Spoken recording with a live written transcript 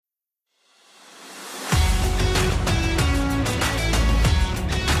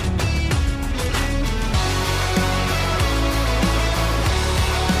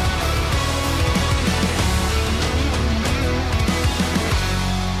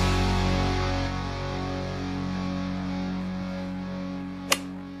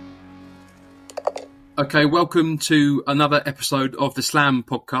Okay, welcome to another episode of the Slam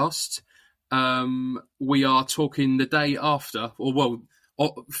podcast. We are talking the day after,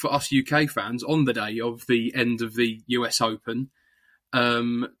 for us UK fans, on the day of the end of the US Open.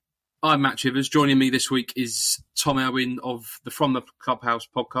 I'm Matt Chivers. Joining me this week is Tom Irwin of the From the Clubhouse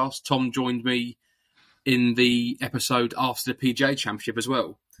podcast. Tom joined me in the episode after the PGA Championship as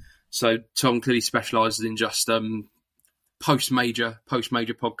well. So Tom clearly specialises in just post-major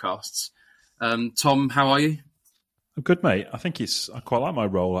podcasts. Tom, how are you? I'm good, mate. I quite like my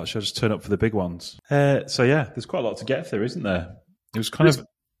role, actually. I just turn up for the big ones. There's quite a lot to get through, isn't there? It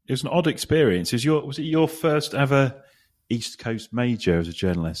was an odd experience. Was it your first ever East Coast major as a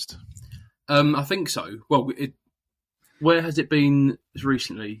journalist? I think so. Well, where has it been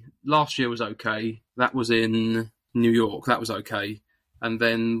recently? Last year was okay. That was in New York. That was okay. And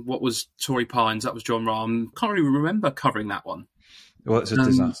then what was Torrey Pines? That was John Rahm. Can't really remember covering that one. Well, it's a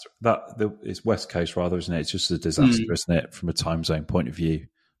disaster. It's West Coast rather, isn't it? It's just a disaster, isn't it, from a time zone point of view?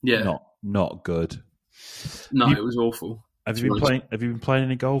 Yeah, not good. No, it was awful. Have you been playing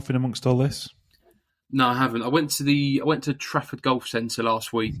any golf in amongst all this? No, I haven't. I went to Trafford Golf Centre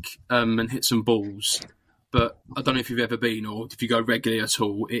last week and hit some balls, but I don't know if you've ever been or if you go regularly at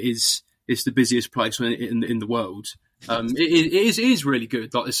all. It's the busiest place in the world. It is really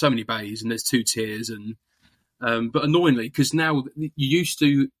good. Like, there's so many bays and there's 2 tiers and. But annoyingly, because now you used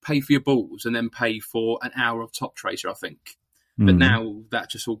to pay for your balls and then pay for an hour of top tracer, I think. But now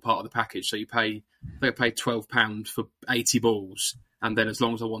that's just all part of the package. So I paid £12 for 80 balls, and then as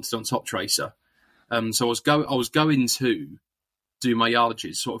long as I wanted on top tracer. So I was going to do my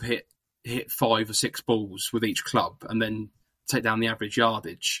yardages, sort of hit 5 or 6 balls with each club, and then take down the average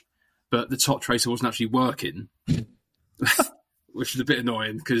yardage. But the top tracer wasn't actually working, which is a bit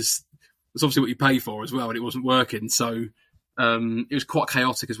annoying because. It's obviously what you pay for as well, and it wasn't working. So it was quite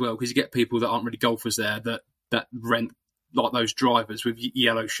chaotic as well because you get people that aren't really golfers there that rent like those drivers with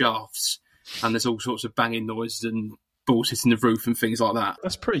yellow shafts, and there's all sorts of banging noises and balls hitting the roof and things like that.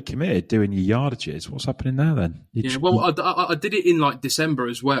 That's pretty committed doing your yardages. What's happening there then? I did it in like December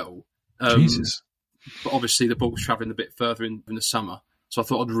as well. Jesus. But obviously the ball's travelling a bit further in the summer, so I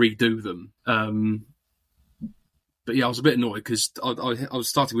thought I'd redo them. But yeah, I was a bit annoyed because I was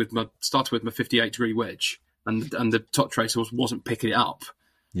starting with my 58-degree wedge, and the top tracer wasn't picking it up.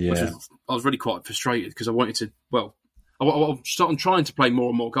 Yeah, I was really quite frustrated because I wanted to. Well, I'm trying to play more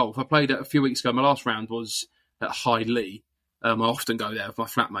and more golf. I played it a few weeks ago. My last round was at Hoylake. I often go there with my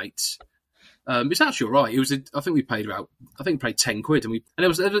flatmates. It's actually all right. I think we paid £10, and there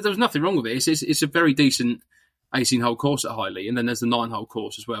was nothing wrong with it. It's a very decent 18-hole course at Hoylake, and then there's the 9-hole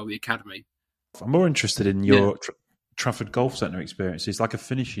course as well, the academy. I'm more interested in your Trafford Golf Centre experience. It's like a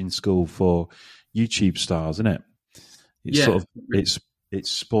finishing school for YouTube stars, isn't it?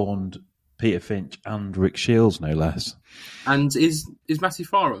 It's spawned Peter Finch and Rick Shields, no less. And is Matty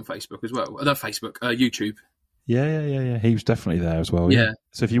Farah on Facebook as well? No, Facebook, YouTube. Yeah. He was definitely there as well. Yeah.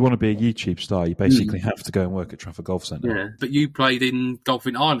 So if you want to be a YouTube star, you basically have to go and work at Trafford Golf Centre. Yeah, but you played in Golf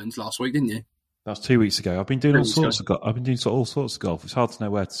in Ireland last week, didn't you? That was 2 weeks ago. I've been doing all sorts of golf. It's hard to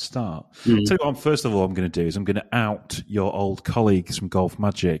know where to start. Tell you what, first of all, I'm going to do is I'm going to out your old colleagues from Golf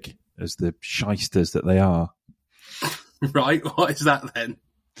Magic as the shysters that they are. Right, what is that then?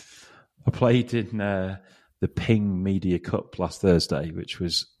 I played in the Ping Media Cup last Thursday, which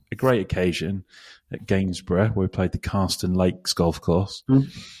was a great occasion at Gainsborough, where we played the Carston Lakes golf course.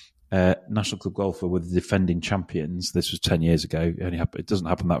 National Club Golfer were the defending champions. This was 10 years ago. It doesn't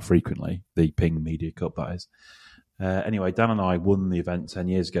happen that frequently, the Ping Media Cup, that is. Anyway, Dan and I won the event 10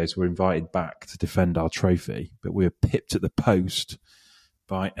 years ago, so we're invited back to defend our trophy. But we were pipped at the post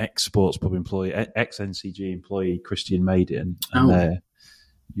by ex-sports pub employee, ex-NCG employee Christian Maiden, and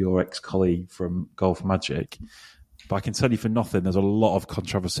your ex-colleague from Golf Magic. But I can tell you for nothing, there's a lot of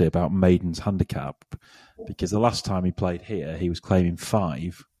controversy about Maiden's handicap, because the last time he played here, he was claiming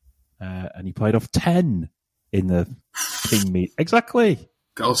 5. And he played off 10 in the Ping meet. Exactly.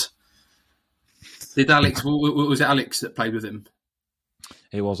 God. Did Alex, was it Alex that played with him?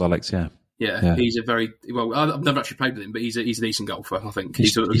 It was Alex, yeah. Yeah. He's a very, well, I've never actually played with him, but he's a decent golfer, I think.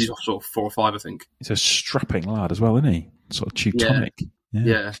 He's sort of 4 or 5, I think. He's a strapping lad as well, isn't he? Sort of Teutonic.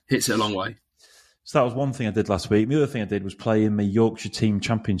 Yeah, hits it a long way. So that was one thing I did last week. The other thing I did was play in the Yorkshire Team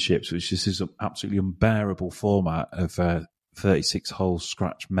Championships, which is this absolutely unbearable format of 36-hole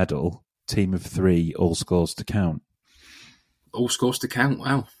scratch medal, team of 3, all scores to count. All scores to count,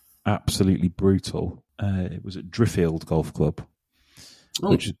 wow. Absolutely brutal. It was at Driffield Golf Club,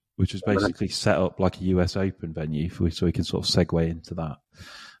 which was basically set up like a US Open venue, so we can sort of segue into that.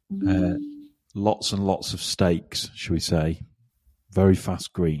 Lots and lots of stakes, shall we say. very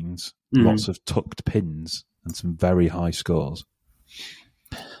fast greens, lots of tucked pins, and some very high scores.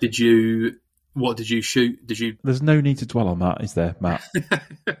 What did you shoot? There's no need to dwell on that, is there, Matt?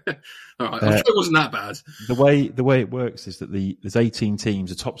 All right, I'm sure it wasn't that bad. The way it works is that there's 18 teams.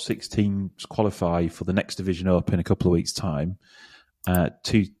 The top 6 teams qualify for the next division up in a couple of weeks' time.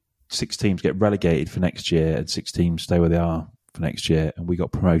 6 teams get relegated for next year, and 6 teams stay where they are for next year, and we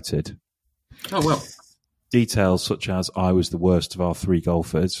got promoted. Oh, well. Details such as I was the worst of our 3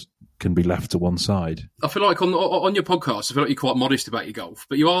 golfers can be left to one side. I feel like on your podcast, I feel like you're quite modest about your golf,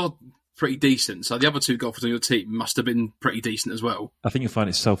 but you are pretty decent. So the other 2 golfers on your team must have been pretty decent as well. I think you'll find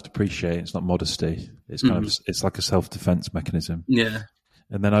it's self-depreciating. It's not modesty. It's kind of it's like a self-defense mechanism. Yeah.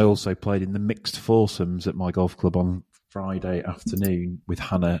 And then I also played in the mixed foursomes at my golf club on Friday afternoon with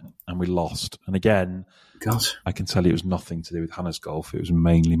Hannah, and we lost. And again, God, I can tell you it was nothing to do with Hannah's golf. It was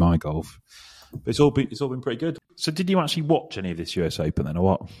mainly my golf. But it's all been pretty good. So did you actually watch any of this US Open then, or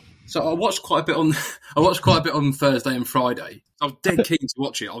what? So I watched quite a bit on Thursday and Friday. I was dead keen to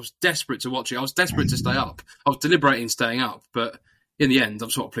watch it. I was desperate to watch it. I was desperate to stay up. I was deliberating staying up, but in the end, I'm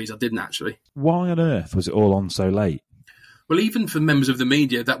sort of pleased I didn't actually. Why on earth was it all on so late? Well, even for members of the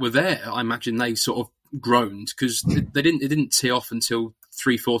media that were there, I imagine they sort of groaned because it didn't tee off until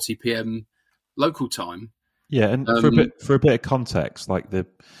 3:40 p.m. local time. Yeah, and for a bit of context, like the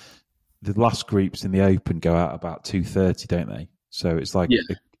last groups in the Open go out about 2:30, don't they? So it's like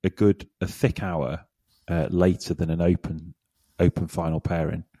a thick hour later than an open final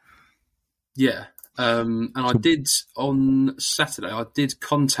pairing. Yeah, and I did on Saturday. I did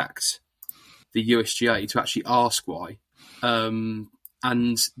contact the USGA to actually ask why, and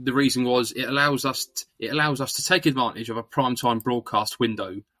the reason was it allows us to take advantage of a primetime broadcast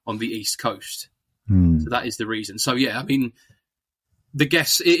window on the East Coast. So that is the reason. So yeah, I mean, the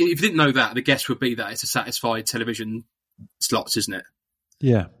guess, if you didn't know that, the guess would be that it's a satisfied television slots, isn't it?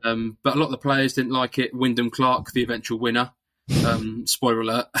 Yeah. But a lot of the players didn't like it. Wyndham Clark, the eventual winner, spoiler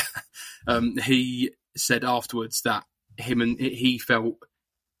alert, he said afterwards that he felt,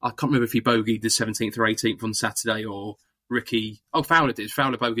 I can't remember if he bogeyed the 17th or 18th on Saturday, or Fowler did.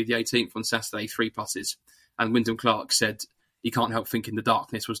 Fowler bogeyed the 18th on Saturday, 3 putts. And Wyndham Clark said he can't help thinking the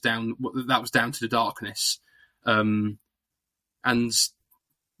darkness was down. That was down to the darkness. And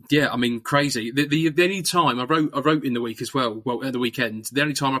yeah, I mean, crazy. The only time I wrote in the week as well, at the weekend, the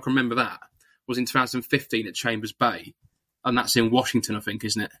only time I can remember that was in 2015 at Chambers Bay, and that's in Washington, I think,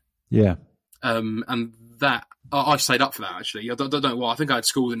 isn't it? Yeah. And that I stayed up for that actually. I don't know why. I think I had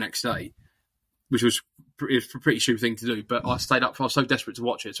school the next day, which was a pretty stupid thing to do. But I stayed up. I was so desperate to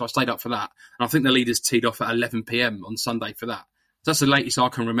watch it, so I stayed up for that. And I think the leaders teed off at 11 p.m. on Sunday for that. So that's the latest I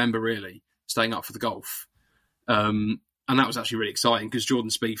can remember, really, staying up for the golf. And that was actually really exciting because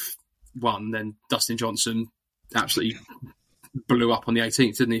Jordan Spieth won, then Dustin Johnson absolutely blew up on the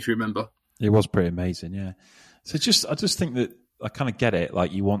 18th, didn't he? If you remember, it was pretty amazing. Yeah. So I just think that I kind of get it.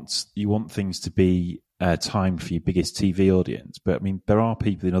 Like you want things to be timed for your biggest TV audience, but I mean there are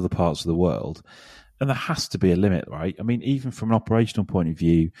people in other parts of the world, and there has to be a limit, right? I mean, even from an operational point of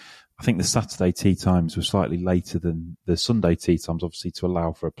view, I think the Saturday tee times were slightly later than the Sunday tee times, obviously to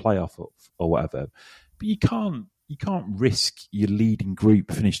allow for a playoff or whatever. But you can't risk your leading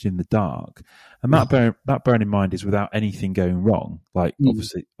group finished in the dark, and that bearing in mind is without anything going wrong. Like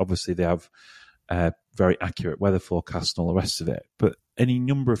obviously they have very accurate weather forecast and all the rest of it, but any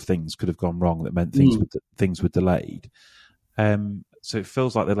number of things could have gone wrong that meant things were delayed. So it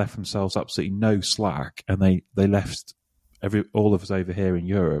feels like they left themselves absolutely no slack, and they left all of us over here in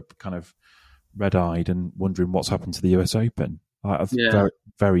Europe kind of red-eyed and wondering what's happened to the US Open. Very,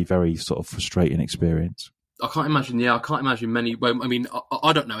 very, very sort of frustrating experience. I can't imagine. Yeah, I can't imagine many. Well, I mean,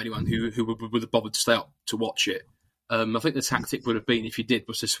 I don't know anyone who would have bothered to stay up to watch it. I think the tactic would have been, if you did,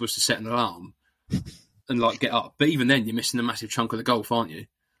 was to set an alarm and like get up. But even then, you're missing a massive chunk of the golf, aren't you?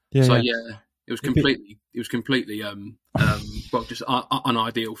 Yeah. So yeah, it was completely just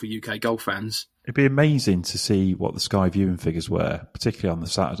unideal for UK golf fans. It'd be amazing to see what the Sky viewing figures were, particularly on the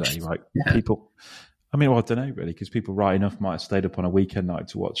Saturday. Right, yeah. People. I mean, well, I don't know really, because people right enough might have stayed up on a weekend night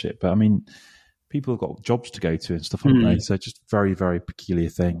to watch it. But I mean, people have got jobs to go to and stuff, haven't they? So just very, very peculiar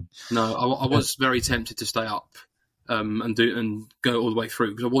thing. No, I was very tempted to stay up and go all the way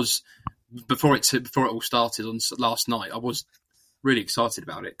through, because I was before it all started on last night. I was really excited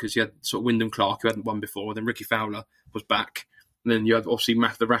about it because you had sort of Wyndham Clark, who hadn't won before, and then Ricky Fowler was back, and then you had obviously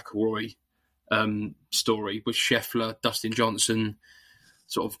the McIlroy story with Scheffler, Dustin Johnson,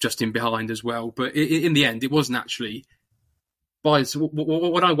 sort of just in behind as well. But in the end, it wasn't actually.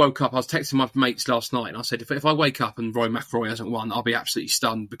 When I woke up, I was texting my mates last night, and I said, if I wake up and Rory McIlroy hasn't won, I'll be absolutely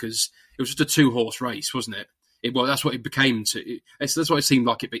stunned, because it was just a 2-horse race, wasn't it? Well, that's what it became. That's what it seemed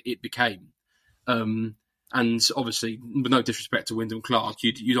like it became. And obviously, with no disrespect to Wyndham Clark,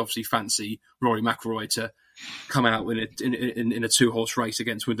 you'd obviously fancy Rory McIlroy to come out in a 2-horse race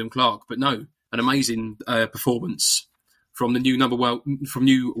against Wyndham Clark, but no, an amazing performance from the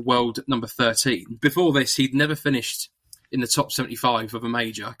new world number 13. Before this, he'd never finished in the top 75 of a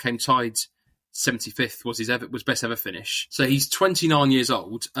major. Came tied 75th was best ever finish. So he's 29 years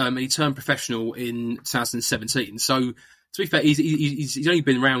old. He turned professional in 2017. So to be fair, he's only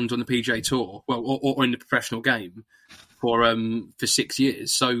been around on the PGA Tour, or in the professional game for 6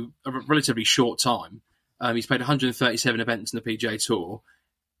 years. So a relatively short time. He's played 137 events in the PGA Tour.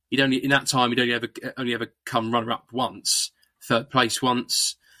 He'd only ever come runner-up once, third place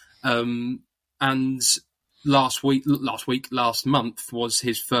once, and last month was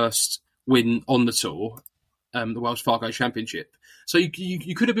his first win on the tour, the Wells Fargo Championship. So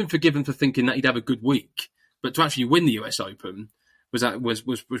you could have been forgiven for thinking that he'd have a good week, but to actually win the US Open was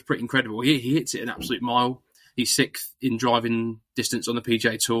pretty incredible. He hits it an absolute mile. He's 6th in driving distance on the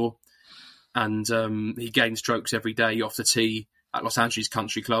PGA Tour, and he gains strokes every day off the tee at Los Angeles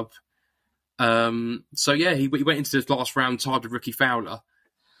Country Club. So yeah, he went into this last round tied with Ricky Fowler.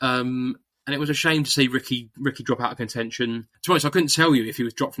 And it was a shame to see Ricky drop out of contention. To be honest, I couldn't tell you if he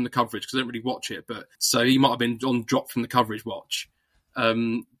was dropped from the coverage because I don't really watch it. But so he might have been on dropped from the coverage watch.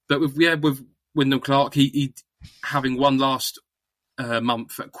 But with Wyndham Clark, he having won last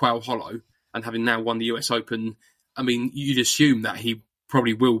month at Quail Hollow and having now won the US Open, I mean, you'd assume that he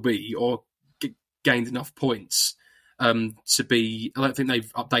probably will be or gained enough points to be. I don't think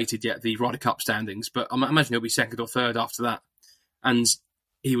they've updated yet the Ryder Cup standings, but I imagine he'll be second or third after that, and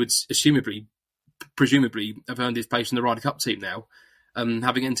he would presumably have earned his place in the Ryder Cup team now,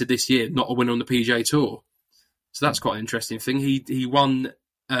 having entered this year not a winner on the PGA Tour. So that's quite an interesting thing. He won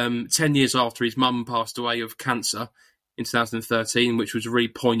 10 years after his mum passed away of cancer in 2013, which was a really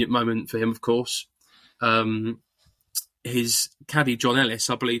poignant moment for him, of course. His caddy, John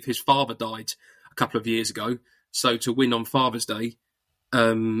Ellis, I believe his father died a couple of years ago. So to win on Father's Day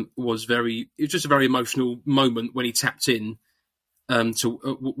was just a very emotional moment when he tapped in when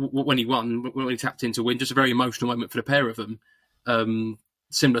he tapped in to win. Just a very emotional moment for the pair of them.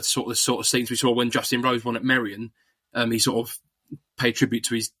 Similar to the sort of scenes we saw when Justin Rose won at Merion. He sort of paid tribute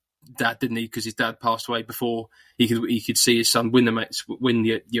to his dad, didn't he? Because his dad passed away before he could see his son win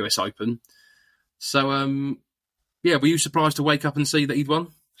the US Open. So were you surprised to wake up and see that he'd won?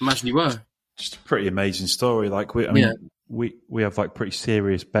 Imagine you were. Just a pretty amazing story. Like we have like pretty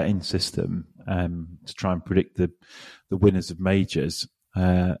serious betting system to try and predict the winners of majors,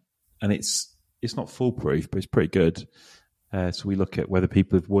 and it's not foolproof, but it's pretty good. So we look at whether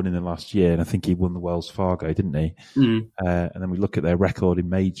people have won in the last year, and I think he won the Wells Fargo, didn't he? And then we look at their record in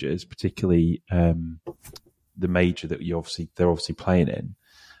majors, particularly the major that they're obviously playing in,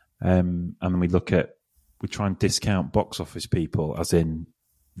 and then we try and discount box office people, as in.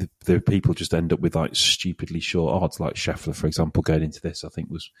 The people just end up with like stupidly short odds, like Scheffler, for example, going into this. I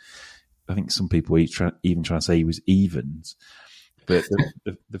think some people even trying to say he was evens, but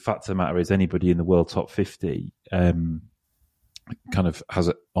the fact of the matter is, anybody in the world top 50 kind of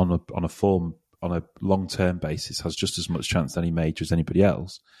has on a long term basis has just as much chance at any major as anybody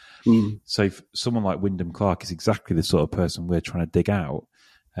else. So if someone like Wyndham Clark is exactly the sort of person we're trying to dig out.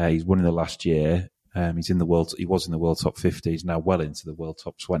 He's won in the last year. He was in the world top 50. He's now well into the world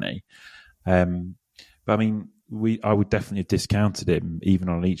top 20. But I mean, I would definitely have discounted him even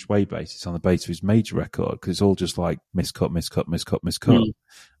on an each way basis on the basis of his major record, because it's all just like miscut,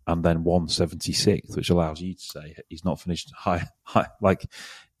 and then 176th, which allows you to say he's not finished high. Like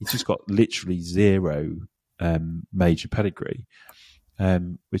he's just got literally zero major pedigree,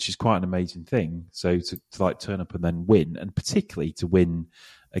 which is quite an amazing thing. So to like turn up and then win, and particularly to win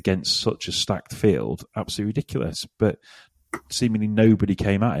against such a stacked field, absolutely ridiculous. But seemingly nobody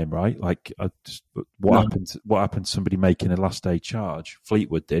came at him, right? Like, what happened to somebody making a last day charge?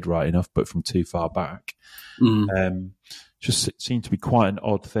 Fleetwood did, right enough, but from too far back. Just seemed to be quite an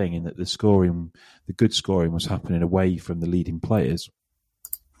odd thing in that the good scoring was happening away from the leading players.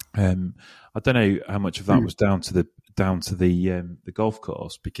 I don't know how much of that was down to the golf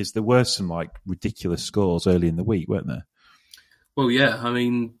course, because there were some like ridiculous scores early in the week, weren't there? Well, yeah. I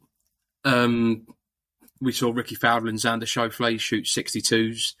mean, we saw Ricky Fowler and Xander Schauffele shoot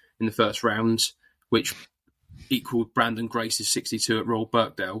 62s in the first round, which equalled Brandon Grace's 62 at Royal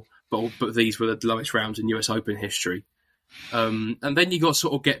Birkdale. But these were the lowest rounds in US Open history. And then you got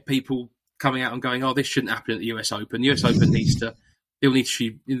sort of get people coming out and going, "Oh, this shouldn't happen at the US Open. The US Open they'll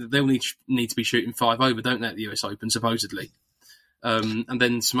need to be shooting 5 over, don't they? At the US Open, supposedly." And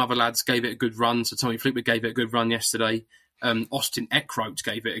then some other lads gave it a good run. So Tommy Fleetwood gave it a good run yesterday. Austin Eckroat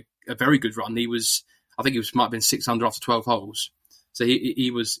gave it a very good run. I think he might have been 600 after 12 holes. So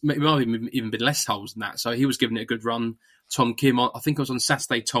he was, it might have even been less holes than that. So he was giving it a good run. Tom Kim, I think it was on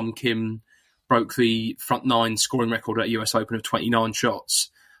Saturday, Tom Kim broke the front nine scoring record at US Open of 29 shots.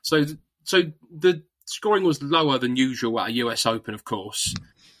 So the scoring was lower than usual at a US Open, of course.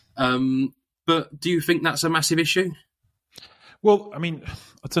 But do you think that's a massive issue? Well, I mean,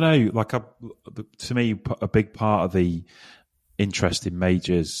 I don't know. To me, a big part of the interest in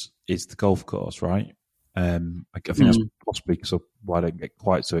majors is the golf course, right? I think that's possibly why I don't get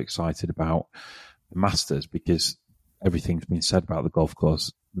quite so excited about the Masters, because everything's been said about the golf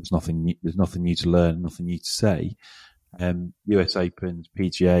course. There's nothing new to learn, nothing new to say. US Opens,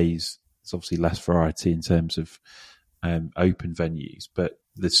 PGAs, there's obviously less variety in terms of open venues, but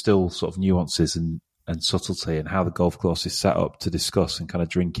there's still sort of nuances and subtlety and how the golf course is set up to discuss and kind of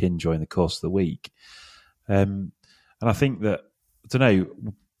drink in during the course of the week. And I think that, I don't know,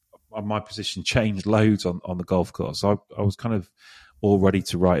 my position changed loads on the golf course. I was kind of all ready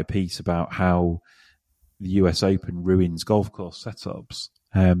to write a piece about how the US Open ruins golf course setups.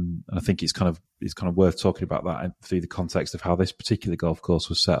 And I think it's kind of worth talking about that through the context of how this particular golf course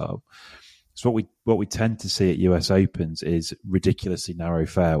was set up. So what we tend to see at US Opens is ridiculously narrow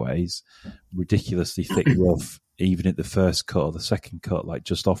fairways, ridiculously thick rough, even at the first cut or the second cut, like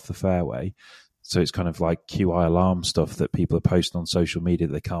just off the fairway. So it's kind of like QI alarm stuff that people are posting on social media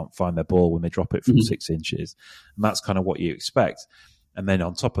that they can't find their ball when they drop it from 6 inches. And that's kind of what you expect. And then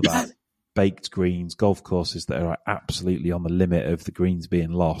on top of that, baked greens, golf courses that are absolutely on the limit of the greens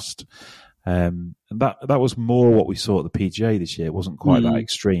being lost. And that was more what we saw at the PGA this year. It wasn't quite that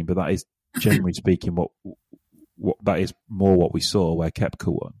extreme, but that is, generally speaking, what that is more what we saw where Koepka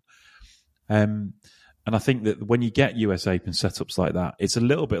won. And I think that when you get US Open setups like that, it's a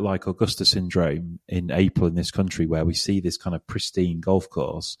little bit like Augusta syndrome in April in this country, where we see this kind of pristine golf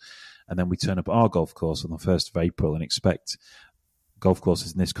course, and then we turn up our golf course on the 1st of April and expect golf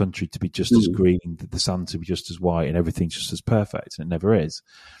courses in this country to be just as green, the sand to be just as white, and everything's just as perfect, and it never is.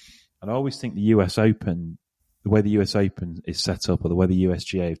 And I always think the US Open, the way the US Open is set up, or the way the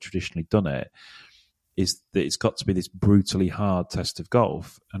USGA have traditionally done it, is that it's got to be this brutally hard test of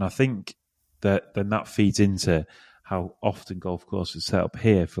golf. And I think that then that feeds into how often golf courses are set up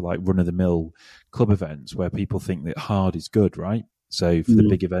here for like run-of-the-mill club events where people think that hard is good, right? So for the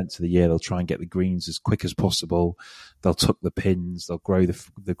big events of the year, they'll try and get the greens as quick as possible. They'll tuck the pins. They'll grow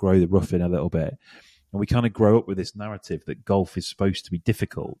the rough in a little bit. And we kind of grow up with this narrative that golf is supposed to be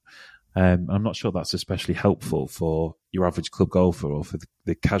difficult. I'm not sure that's especially helpful for your average club golfer or for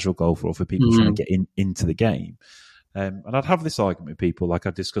the casual golfer or for people trying to get into the game. And I'd have this argument with people, like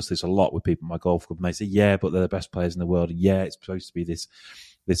I discuss this a lot with people in my golf club, and they say, yeah, but they're the best players in the world. And yeah, it's supposed to be this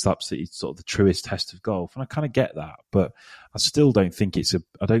absolutely sort of the truest test of golf. And I kind of get that, but I still don't think it's a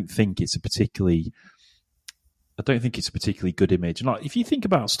particularly good image. And like, if you think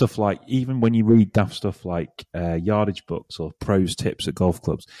about stuff like, even when you read daft stuff like yardage books or pros tips at golf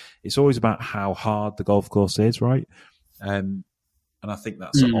clubs, it's always about how hard the golf course is, right? And I think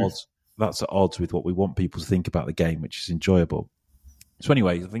that's at odds with what we want people to think about the game, which is enjoyable. So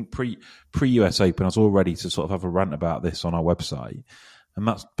anyway, I think pre US Open, I was all ready to sort of have a rant about this on our website.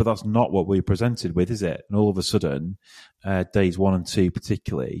 But that's not what we were presented with, is it? And all of a sudden, days 1 and 2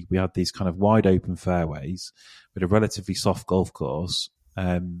 particularly, we had these kind of wide open fairways with a relatively soft golf course.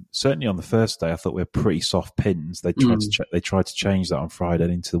 Certainly on the first day, I thought we had pretty soft pins. They tried to change that on Friday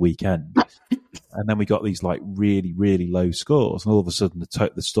and into the weekend. And then we got these like really, really low scores. And all of a sudden,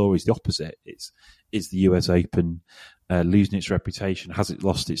 the story is the opposite. Is the US Open losing its reputation? Has it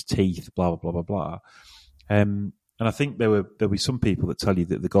lost its teeth? Blah, blah, blah, blah, blah. And I think there'll be some people that tell you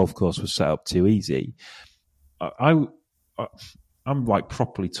that the golf course was set up too easy. I'm like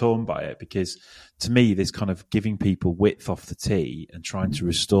properly torn by it, because to me, this kind of giving people width off the tee and trying to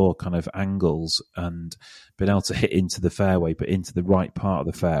restore kind of angles and being able to hit into the fairway, but into the right part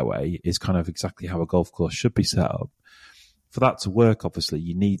of the fairway, is kind of exactly how a golf course should be set up. For that to work, obviously,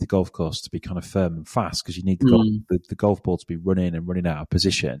 you need the golf course to be kind of firm and fast, because you need the golf ball to be running out of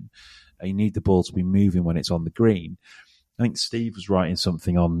position. And you need the ball to be moving when it's on the green. I think Steve was writing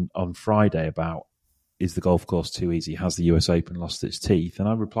something on Friday about, is the golf course too easy? Has the US Open lost its teeth? And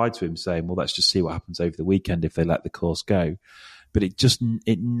I replied to him saying, well, let's just see what happens over the weekend if they let the course go. But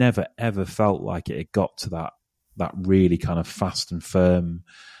it never, ever felt like it had got to that really kind of fast and firm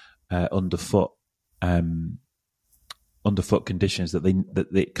underfoot conditions that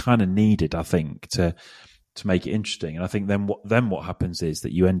they kind of needed, I think, to to make it interesting. And I think then what happens is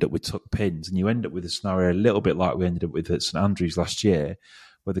that you end up with tuck pins, and you end up with a scenario a little bit like we ended up with at St Andrews last year,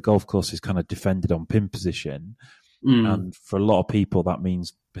 where the golf course is kind of defended on pin position. And for a lot of people, that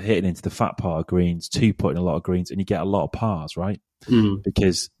means hitting into the fat part of greens, two-putting a lot of greens, and you get a lot of pars, right?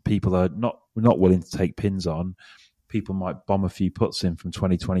 Because people are not willing to take pins on. People might bomb a few putts in from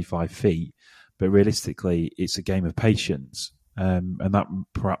 20, 25 feet, but realistically, it's a game of patience. And that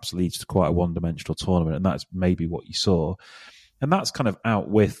perhaps leads to quite a one-dimensional tournament, and that's maybe what you saw. And that's kind of out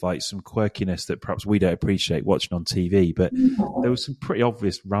with like some quirkiness that perhaps we don't appreciate watching on TV. But there was some pretty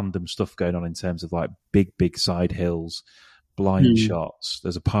obvious random stuff going on in terms of like big side hills, blind shots.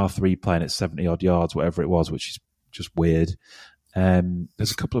 There's a par 3 playing at 70 odd yards, whatever it was, which is just weird.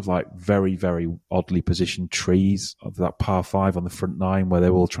 There's a couple of like very, very oddly positioned trees of that par 5 on the front 9 where they're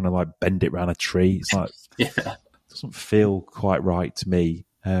all trying to like bend it around a tree. It's like, it doesn't feel quite right to me.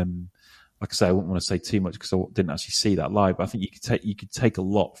 Like I say, I wouldn't want to say too much because I didn't actually see that live, but I think you could take a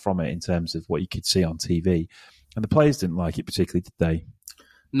lot from it in terms of what you could see on TV. And the players didn't like it particularly, did they?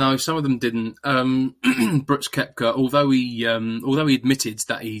 No, some of them didn't. Brooks Koepka, although he admitted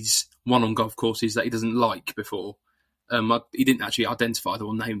that he's won on golf courses that he doesn't like before, he didn't actually identify them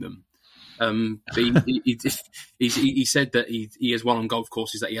or name them. But he said that he has won on golf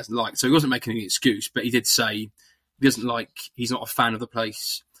courses that he hasn't liked, so he wasn't making any excuse. But he did say he doesn't like. He's not a fan of the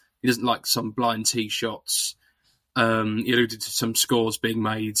place. He doesn't like some blind tee shots. He alluded to some scores being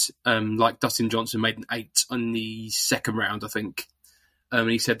made, like Dustin Johnson made an 8 on the second round, I think.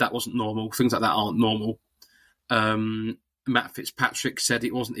 And he said that wasn't normal. Things like that aren't normal. Matt Fitzpatrick said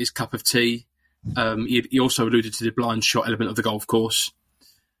it wasn't his cup of tea. He also alluded to the blind shot element of the golf course.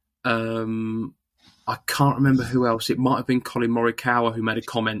 I can't remember who else. It might have been Colin Morikawa who made a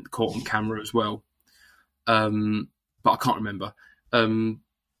comment caught on camera as well. But I can't remember.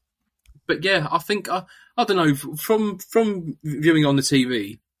 But yeah, I think I don't know. From viewing on the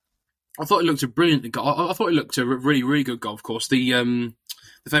TV, I thought it looked a brilliant. I thought it looked a really, really good golf course. The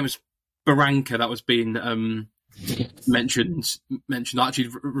famous Barranca that was being mentioned. I actually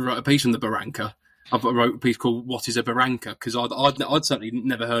wrote a piece on the Barranca. I wrote a piece called "What is a Barranca?" because I'd certainly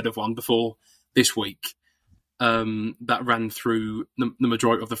never heard of one before this week. That ran through the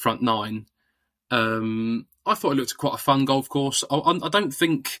majority of the front 9. I thought it looked quite a fun golf course. I don't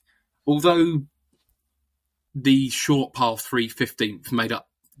think. Although the short par 3 15th made up,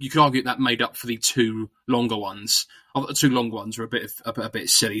 you could argue that made up for the 2 longer ones. The 2 longer ones are a bit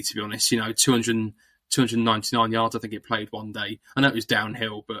silly, to be honest. 299 yards, I think it played one day. I know it was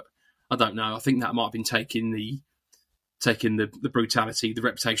downhill, but I don't know. I think that might have been taking the brutality, the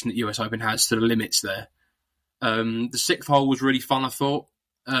reputation that US Open has to the limits there. The 6th hole was really fun, I thought.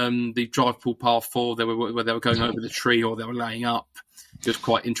 The drive pool par 4, where they were going over the tree or they were laying up. It was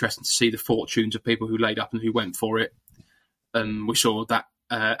quite interesting to see the fortunes of people who laid up and who went for it. We saw that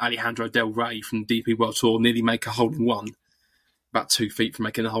Alejandro Del Rey from the DP World Tour nearly make a hole-in-one, about 2 feet from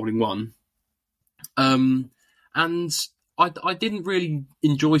making a hole-in-one. And I didn't really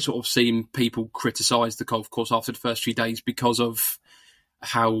enjoy sort of seeing people criticise the golf course after the first few days because of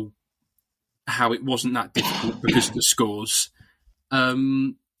how it wasn't that difficult because of the scores.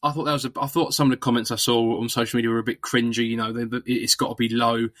 I thought some of the comments I saw on social media were a bit cringy. It's got to be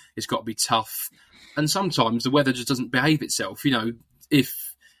low, it's got to be tough, and sometimes the weather just doesn't behave itself.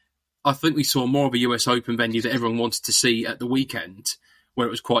 If I think we saw more of a US Open venue that everyone wanted to see at the weekend, where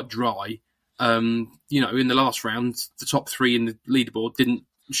it was quite dry. In the last round, the top 3 in the leaderboard didn't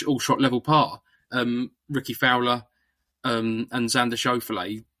all shot level par. Ricky Fowler and Xander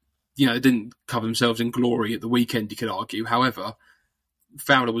Schauffele, didn't cover themselves in glory at the weekend. You could argue, however.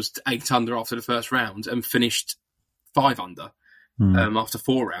 Fowler was 8 under after the first round and finished 5 under after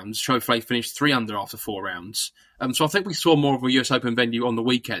 4 rounds. Schauffele finished 3 under after 4 rounds. So I think we saw more of a US Open venue on the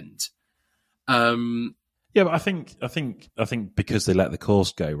weekend. Yeah, but I think because they let the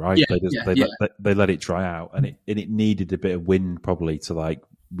course go, right? They let it dry out, and it needed a bit of wind probably to like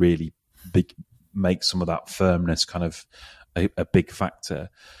really make some of that firmness kind of a big factor.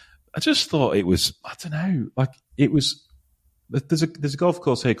 I just thought it was, I don't know, like it was. There's a golf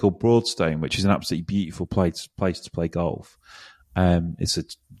course here called Broadstone, which is an absolutely beautiful place to play golf. It's a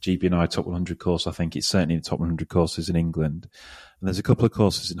GBNI top 100 course. I think it's certainly in the top 100 courses in England. And there's a couple of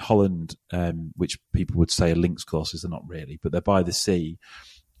courses in Holland, which people would say are links courses. They're not really, but they're by the sea,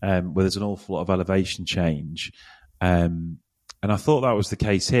 where there's an awful lot of elevation change. And I thought that was the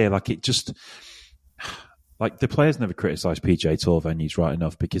case here. Like it just, like the players never criticise PGA Tour venues right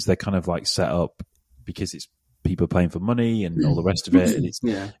enough because they're kind of like set up because it's people playing for money and all the rest of it. And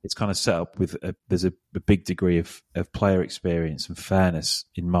it's kind of set up with there's a big degree of player experience and fairness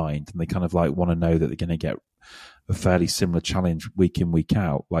in mind, and they kind of like want to know that they're going to get a fairly similar challenge week in, week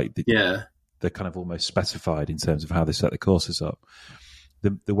out. Like they're kind of almost specified in terms of how they set the courses up.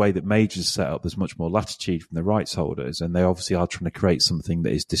 The way that majors set up, there's much more latitude from the rights holders, and they obviously are trying to create something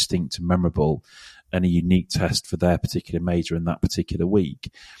that is distinct and memorable and a unique test for their particular major in that particular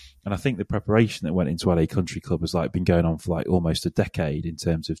week. And I think the preparation that went into LA Country Club has like been going on for like almost a decade in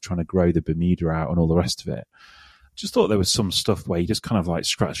terms of trying to grow the Bermuda out and all the rest of it. Just thought there was some stuff where you just kind of like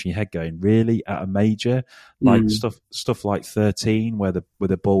scratching your head going, really, at a major? Like stuff like 13 where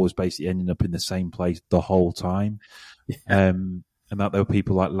the ball was basically ending up in the same place the whole time. Yeah. And that there were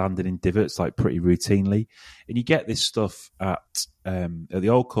people like landing in divots like pretty routinely. And you get this stuff at the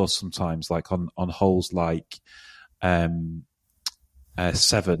old course sometimes, like on holes like 7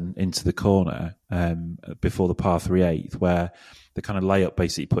 into the corner before the par 3/8, where the kind of layup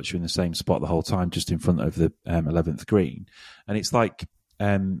basically puts you in the same spot the whole time, just in front of the 11th green. And it's like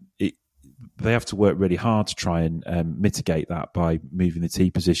they have to work really hard to try and mitigate that by moving the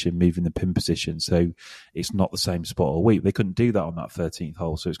tee position, moving the pin position, so it's not the same spot all week. They couldn't do that on that 13th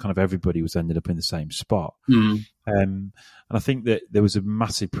hole, so it's kind of everybody was ended up in the same spot. And I think that there was a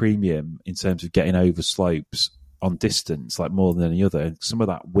massive premium in terms of getting over slopes on distance, like more than any other. And some of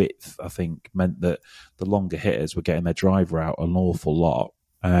that width, I think, meant that the longer hitters were getting their driver out an awful lot.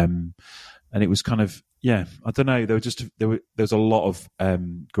 And it was kind of, I don't know. There was a lot of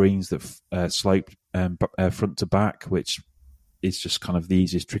greens that sloped front to back, which is just kind of the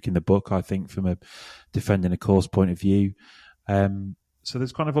easiest trick in the book, I think, from a defending a course point of view. So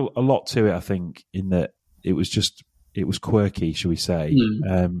there's kind of a lot to it, I think, in that it was quirky, shall we say.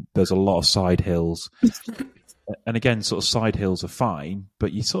 There's a lot of side hills. And again, sort of side hills are fine,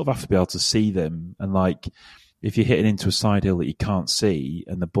 but you sort of have to be able to see them. And like, if you're hitting into a side hill that you can't see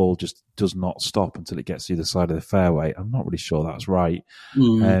and the ball just does not stop until it gets to the side of the fairway, I'm not really sure that's right.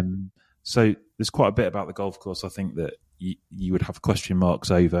 So there's quite a bit about the golf course, I think, that you would have question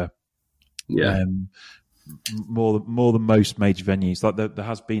marks over. Yeah. More than most major venues. Like there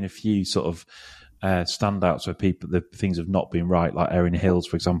has been a few sort of standouts where the things have not been right, like Erin Hills,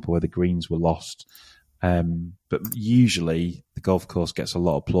 for example, where the greens were lost. But usually the golf course gets a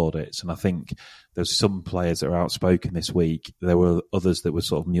lot of plaudits, and I think there's some players that are outspoken this week. There were others that were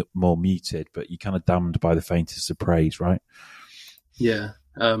sort of more muted, but you're kind of damned by the faintest of praise, right? Yeah.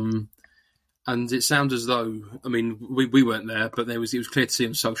 And it sounds as though, I mean, we weren't there, but it was clear to see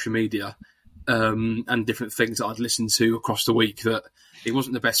on social media and different things that I'd listened to across the week that it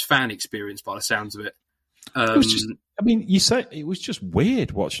wasn't the best fan experience by the sounds of it. It was just, I mean, you said it was just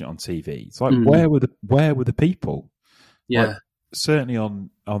weird watching it on TV. It's like, where were the people? Yeah. Like, certainly on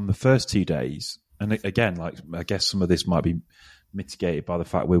the first 2 days. And again, like, I guess some of this might be mitigated by the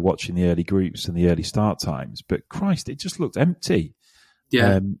fact we're watching the early groups and the early start times, but Christ, it just looked empty.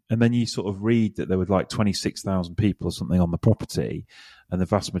 Yeah. And then you sort of read that there were like 26,000 people or something on the property, and the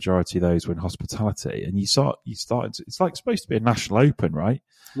vast majority of those were in hospitality. And you started it's like supposed to be a national open, right?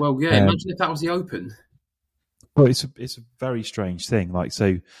 Well, yeah, imagine if that was the Open. Well, it's a very strange thing. Like, so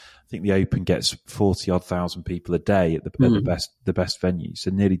I think the Open gets 40-odd thousand people a day at the best venue,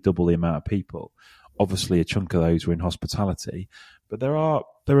 so nearly double the amount of people. Obviously, a chunk of those were in hospitality, but there are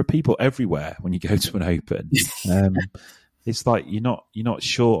people everywhere when you go to an Open. It's like you're not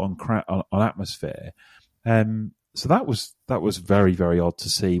short on atmosphere. So that was very, very odd to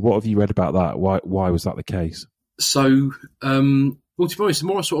see. What have you read about that? Why was that the case? So, well, to be honest, the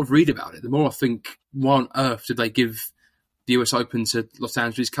more I sort of read about it, the more I think, why on earth did they give the US Open to Los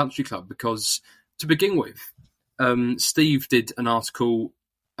Angeles Country Club? Because to begin with, Steve did an article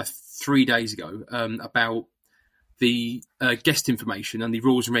 3 days ago about the guest information and the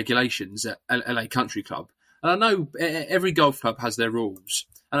rules and regulations at LA Country Club. And I know every golf club has their rules,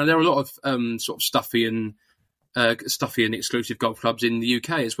 and there are a lot of sort of stuffy and exclusive golf clubs in the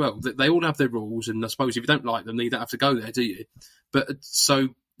UK as well. They all have their rules, and I suppose if you don't like them, then you don't have to go there, do you? But so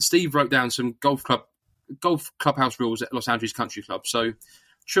Steve wrote down some golf clubhouse rules at Los Angeles Country Club. So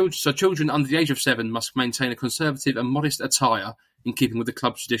children under the age of 7 must maintain a conservative and modest attire in keeping with the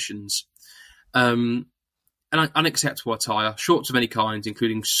club's traditions. And unacceptable attire, shorts of any kind,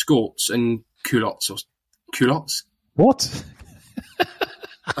 including skirts and culottes. What?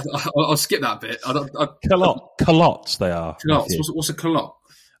 I'll skip that bit. Culottes, they are. Culottes. What's a culotte?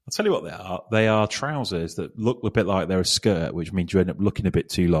 I'll tell you what they are. They are trousers that look a bit like they're a skirt, which means you end up looking a bit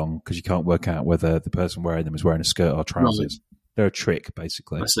too long because you can't work out whether the person wearing them is wearing a skirt or trousers. Right. They're a trick,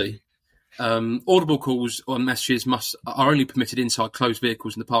 basically. I see. Audible calls or messages are only permitted inside closed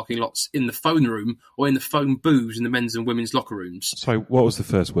vehicles in the parking lots, in the phone room, or in the phone booths in the men's and women's locker rooms. So what was the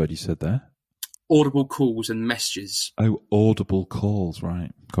first word you said there? Audible calls and messages. Oh, audible calls,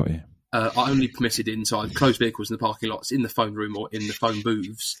 right. Got you. Are only permitted inside closed vehicles in the parking lots, in the phone room, or in the phone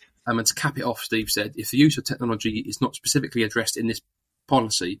booths. And to cap it off, Steve said, if the use of technology is not specifically addressed in this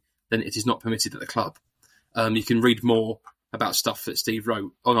policy, then it is not permitted at the club. You can read more about stuff that Steve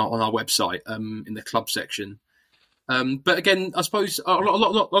wrote on our website in the club section. But again, I suppose a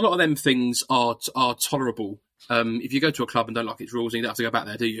lot of them things are tolerable. If you go to a club and don't like its rules, you don't have to go back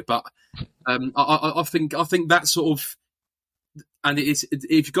there, do you? But I think that sort of, and it is,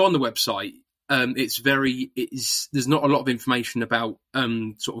 if you go on the website, there's not a lot of information about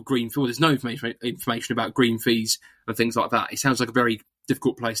sort of green fees. There's no information about green fees and things like that. It sounds like a very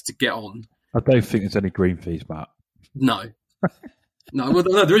difficult place to get on. I don't think there's any green fees, Matt. No, well,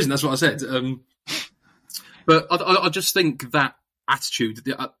 no, there isn't. That's what I said. But I just think that attitude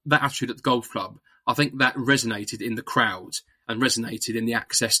at the golf club, I think that resonated in the crowd and resonated in the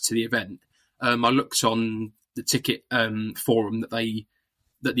access to the event. I looked on the ticket forum that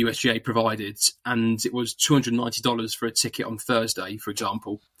the USGA provided, and it was $290 for a ticket on Thursday, for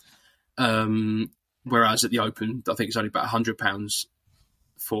example. Whereas at the Open, I think it's only about £100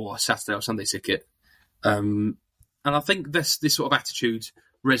 for a Saturday or Sunday ticket. And I think this sort of attitude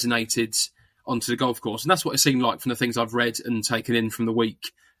resonated onto the golf course. And that's what it seemed like from the things I've read and taken in from the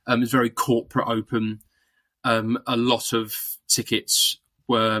week. It's very corporate open. A lot of tickets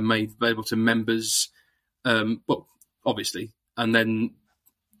were made available to members, well, obviously. And then,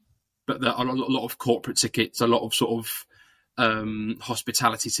 but there are a lot of corporate tickets, a lot of sort of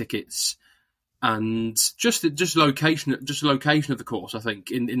hospitality tickets, and just location of the course. I think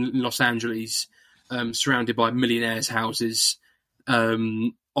in Los Angeles, surrounded by millionaires' houses.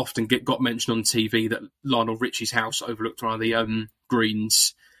 Often got mentioned on TV that Lionel Richie's house overlooked one of the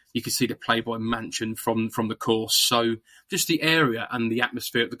greens. You could see the Playboy Mansion from the course. So just the area and the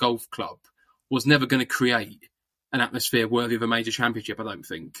atmosphere at the golf club was never going to create an atmosphere worthy of a major championship, I don't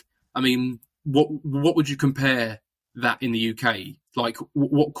think. I mean, what would you compare that in the UK? Like,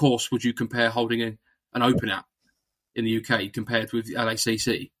 what course would you compare holding an Open at in the UK compared with the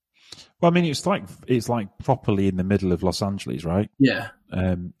LACC? Well, I mean, it's like properly in the middle of Los Angeles, right? Yeah.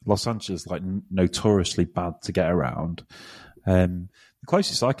 Los Angeles is like notoriously bad to get around. The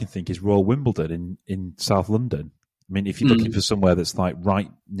closest I can think is Royal Wimbledon in South London. I mean, if you're looking for somewhere that's like right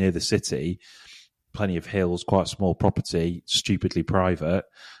near the city, plenty of hills, quite small property, stupidly private,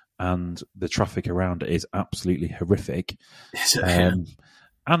 and the traffic around it is absolutely horrific.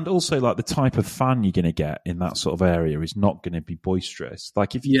 And also, like, the type of fan you're going to get in that sort of area is not going to be boisterous.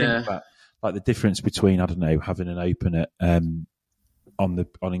 Like, if you think about like the difference between, I don't know, having an Open at on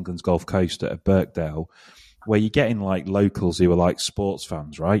England's Gulf Coast at Birkdale, where you're getting like locals who are like sports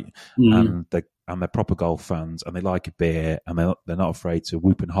fans, right? And they're proper golf fans, and they like a beer, and they're not afraid to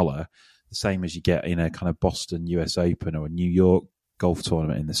whoop and holler, the same as you get in a kind of Boston US Open or a New York golf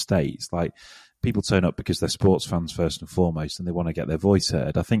tournament in the States. Like, people turn up because they're sports fans first and foremost, and they want to get their voice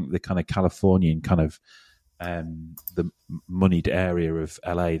heard. I think the kind of Californian kind of the moneyed area of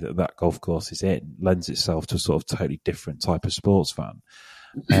LA that golf course is in lends itself to a sort of totally different type of sports fan.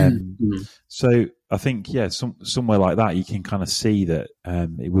 So I think, somewhere like that, you can kind of see that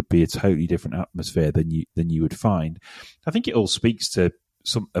it would be a totally different atmosphere than you would find. I think it all speaks to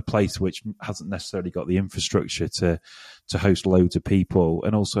a place which hasn't necessarily got the infrastructure to host loads of people,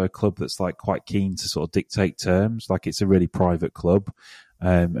 and also a club that's like quite keen to sort of dictate terms. Like, it's a really private club,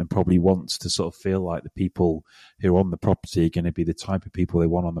 and probably wants to sort of feel like the people who are on the property are going to be the type of people they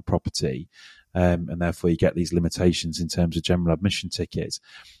want on the property. And therefore you get these limitations in terms of general admission tickets.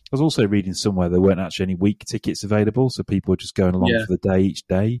 I was also reading somewhere there weren't actually any week tickets available, so people were just going along for the day each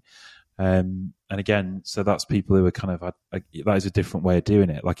day. And again, so that's people who are kind of, that is a different way of doing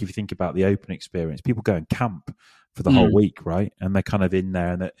it. Like, if you think about the Open experience, people go and camp for the whole week, right? And they're kind of in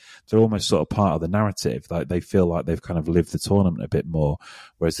there, and they're almost sort of part of the narrative. Like, they feel like they've kind of lived the tournament a bit more,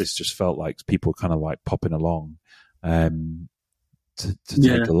 whereas this just felt like people kind of like popping along to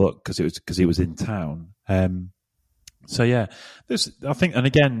take a look because it was in town. So yeah, I think, and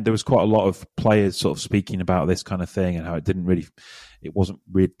again, there was quite a lot of players sort of speaking about this kind of thing and how it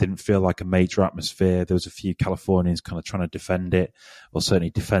didn't feel like a major atmosphere. There was a few Californians kind of trying to defend it, or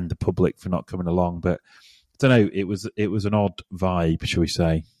certainly defend the public for not coming along. But I don't know, it was an odd vibe, shall we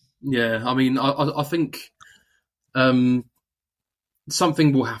say? Yeah, I mean, I think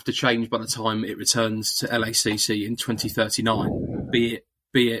something will have to change by the time it returns to LACC in 2039. Be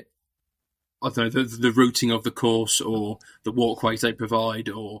it I don't know, the routing of the course or the walkways they provide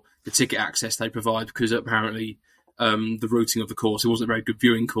or the ticket access they provide, because apparently the routing of the course, it wasn't a very good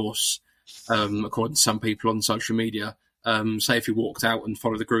viewing course, according to some people on social media. Say if you walked out and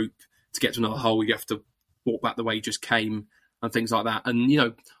followed the group to get to another hole, you have to walk back the way you just came and things like that.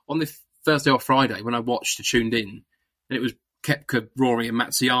 And, on the Thursday or Friday when I watched or tuned in, and it was Koepka, Rory and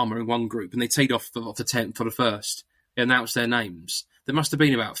Matsuyama in one group, and they teed off the 10th or the first, they announced their names. There must have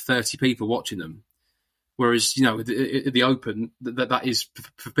been about 30 people watching them. Whereas, the Open, that is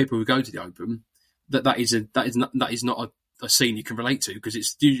for people who go to the Open, that is not a scene you can relate to, because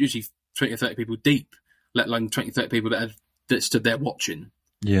it's usually 20 or 30 people deep, let alone 20 or 30 people that stood there watching.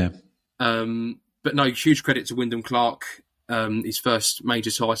 Yeah. But no, huge credit to Wyndham Clark, his first major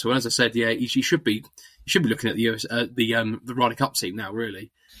title. And as I said, yeah, he should be looking at the Ryder Cup team now,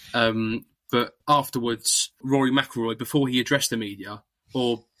 really. But afterwards, Rory McIlroy, before he addressed the media,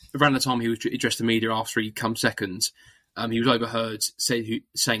 or around the time he addressed the media after he come second, he was overheard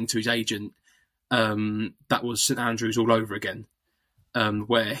saying to his agent that was St Andrews all over again,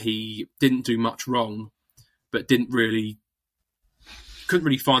 where he didn't do much wrong, but couldn't really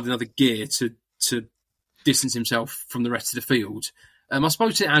find another gear to distance himself from the rest of the field. I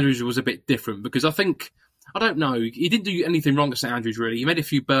suppose St Andrews was a bit different because I don't know, he didn't do anything wrong at St Andrews really. He made a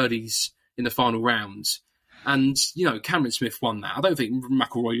few birdies in the final round, and Cameron Smith won that. I don't think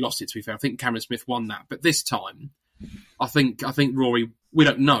McIlroy lost it, to be fair. I think Cameron Smith won that, but this time, I think Rory, we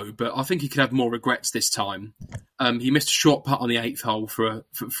don't know, but I think he could have more regrets this time. He missed a short putt on the 8th hole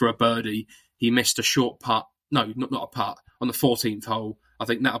for a birdie. He missed a short putt, no, not a putt, on the 14th hole. I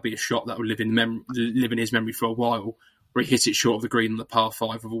think that'll be a shot that will live in his memory for a while, where he hit it short of the green on the par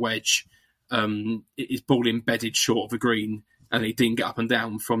 5 of a wedge. His ball embedded short of the green, and he didn't get up and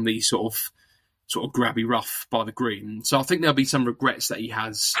down from the sort of grabby rough by the green. So I think there'll be some regrets that he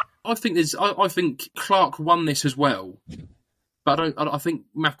has. I think Clark won this as well, but I think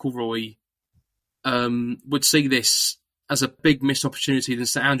McIlroy would see this as a big missed opportunity than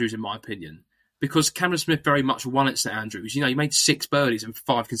St Andrews, in my opinion, because Cameron Smith very much won at St Andrews. He made 6 birdies and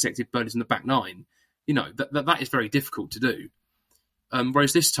 5 consecutive birdies in the back 9. That is very difficult to do.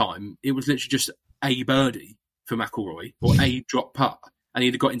 Whereas this time, it was literally just a birdie for McIlroy, or a drop putt, and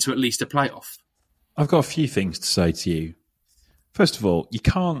he'd have got into at least a playoff. I've got a few things to say to you. First of all, you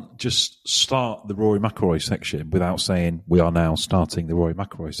can't just start the Rory McIlroy section without saying we are now starting the Rory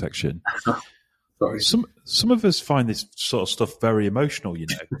McIlroy section. Sorry. Some of us find this sort of stuff very emotional,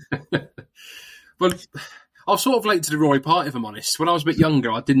 Well, I was sort of late to the Rory party, if I'm honest. When I was a bit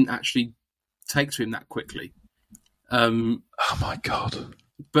younger, I didn't actually take to him that quickly. Oh my God.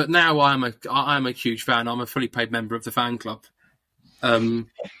 But now I am a huge fan. I'm a fully paid member of the fan club.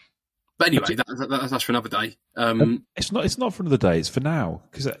 But anyway, that's for another day. It's not for another day. It's for now,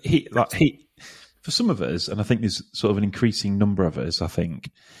 because he for some of us, and I think there's sort of an increasing number of us. I think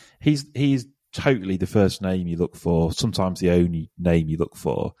he's totally the first name you look for. Sometimes the only name you look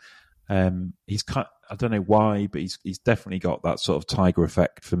for. He's I don't know why, but he's definitely got that sort of Tiger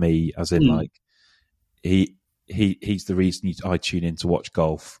effect for me. As in, like he's the reason I tune in to watch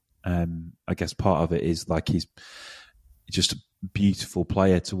golf. I guess part of it is like he's just a beautiful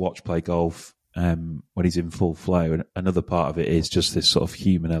player to watch play golf when he's in full flow, and another part of it is just this sort of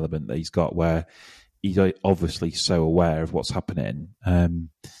human element that he's got, where he's obviously so aware of what's happening, and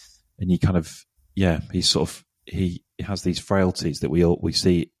he kind of he's sort of he has these frailties that we all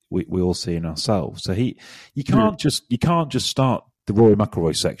see in ourselves. So you can't just start the Rory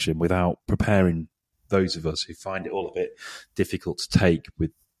McIlroy section without preparing those of us who find it all a bit difficult to take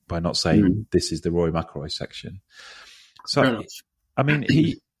by not saying this is the Rory McIlroy section. So, I mean,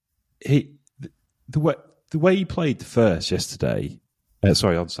 the way he played the first yesterday,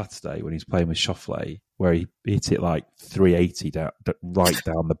 on Saturday when he was playing with Schauffele, where he hit it like 380 right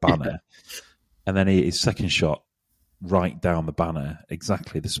down the banner, and then his second shot right down the banner,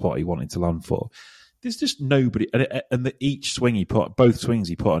 exactly the spot he wanted to land for. There's just nobody, and each swing both swings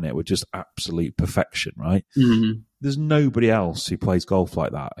he put on it were just absolute perfection, right? Mm-hmm. There's nobody else who plays golf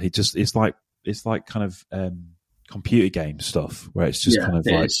like that. It's like kind of computer game stuff where it's just kind of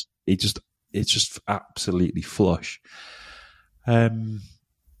like it's just absolutely flush. I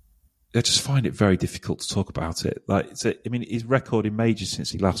just find it very difficult to talk about it. His record in majors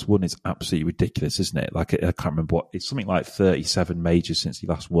since he last won is absolutely ridiculous, isn't it? Like, I can't remember it's something like 37 majors since he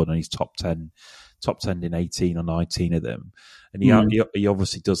last won, and he's top 10 in 18 or 19 of them. And he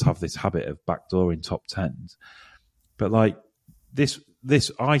obviously does have this habit of backdooring top 10s. But like this,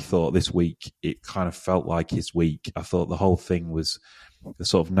 I thought this week, it kind of felt like his week. I thought the whole thing was the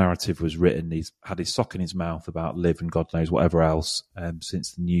sort of narrative was written. He's had his sock in his mouth about Liv and God knows whatever else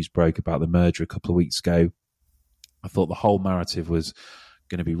since the news broke about the merger a couple of weeks ago. I thought the whole narrative was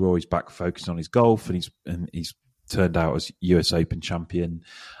going to be Rory's back focusing on his golf, and he's turned out as US Open champion.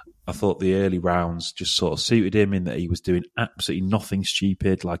 I thought the early rounds just sort of suited him in that he was doing absolutely nothing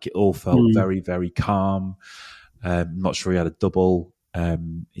stupid. Like, it all felt very, very calm. Not sure he had a double.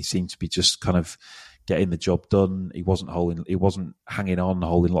 He seemed to be just kind of getting the job done. He wasn't hanging on,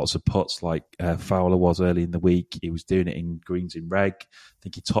 holding lots of putts like Fowler was early in the week. He was doing it in greens in reg. I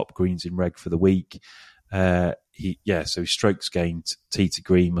think he topped greens in reg for the week. So his strokes gained tee to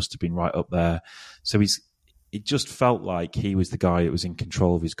green must have been right up there. So it just felt like he was the guy that was in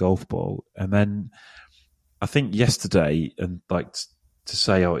control of his golf ball. And then I think yesterday, and like to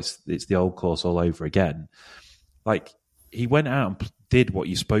say, it's the old course all over again. Like, he went out and did what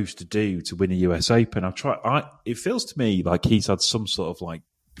you're supposed to do to win a US Open. It feels to me like he's had some sort of like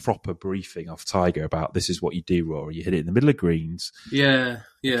proper briefing off Tiger about, this is what you do, Rory. You hit it in the middle of greens. Yeah.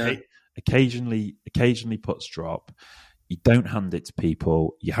 Occasionally putts drop. You don't hand it to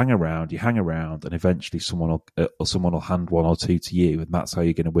people. You hang around, and eventually someone will hand one or two to you, and that's how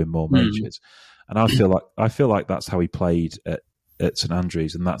you're going to win more majors. And I feel like that's how he played at St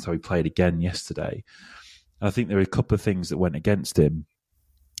Andrews, and that's how he played again yesterday. And I think there are a couple of things that went against him.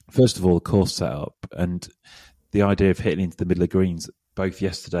 First of all, the course setup and the idea of hitting into the middle of greens, both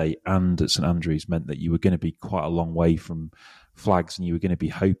yesterday and at St Andrews, meant that you were going to be quite a long way from flags, and you were going to be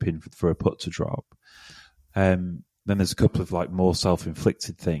hoping for a putt to drop. Then there's a couple of like more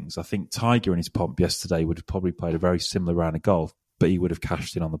self-inflicted things. I think Tiger in his pomp yesterday would have probably played a very similar round of golf, but he would have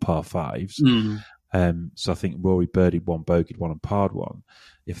cashed in on the par fives. So I think Rory birdied one, bogeyed one, and parred one.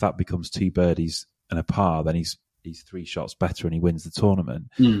 If that becomes 2 birdies and a par, then he's 3 shots better and he wins the tournament.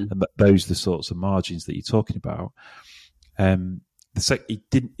 And those are the sorts of margins that you're talking about.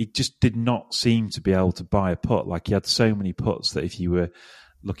 He just did not seem to be able to buy a putt. Like, he had so many putts that if you were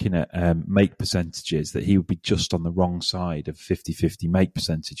looking at make percentages, that he would be just on the wrong side of 50-50 make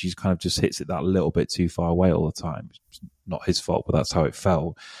percentage. He kind of just hits it that little bit too far away all the time. It's not his fault, but that's how it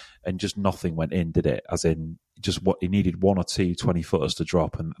felt. And just nothing went in, did it? As in, just what he needed, 1 or 2 20-footers to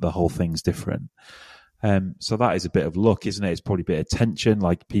drop, and the whole thing's different. So that is a bit of luck, isn't it? It's probably a bit of tension.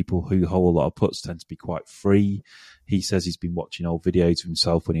 Like, people who hold a lot of putts tend to be quite free. He says he's been watching old videos of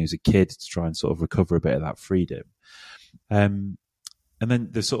himself when he was a kid to try and sort of recover a bit of that freedom. And then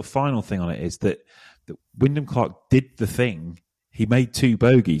the sort of final thing on it is that Wyndham Clark did the thing. He made 2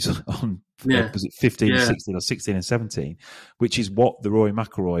 bogeys on was it 15 and 16 or 16 and 17, which is what the Rory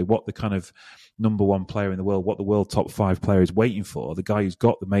McIlroy, what the kind of number 1 player in the world, what the world top 5 player is waiting for. The guy who's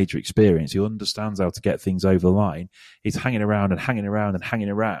got the major experience, who understands how to get things over the line, is hanging around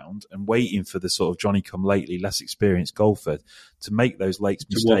and waiting for the sort of Johnny-come-lately, less experienced golfer to make those late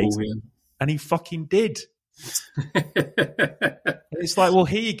mistakes. And he fucking did. It's like, well,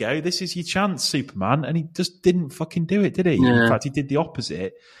 here you go. This is your chance, Superman. And he just didn't fucking do it, did he? Yeah. In fact, he did the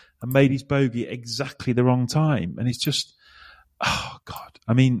opposite and made his bogey at exactly the wrong time. And it's just, oh God.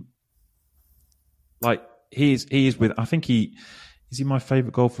 I mean, like, he is with, I think is he my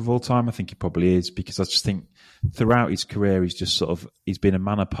favourite golfer of all time? I think he probably is, because I just think throughout his career, he's been a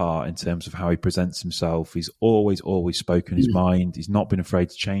man apart in terms of how he presents himself. He's always spoken his mind. He's not been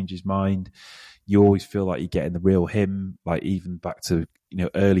afraid to change his mind. You always feel like you're getting the real him, like even back to,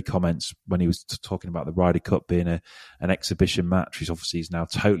 early comments when he was talking about the Ryder Cup being an exhibition match, which obviously he's now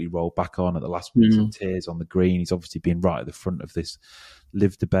totally rolled back on at the last minute of tears on the green. He's obviously been right at the front of this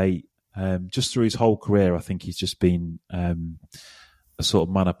live debate. Just through his whole career, I think he's just been a sort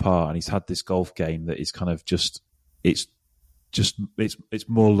of man apart, and he's had this golf game that is kind of it's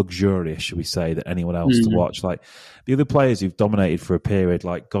more luxurious, shall we say, than anyone else to watch. Like, the other players who've dominated for a period,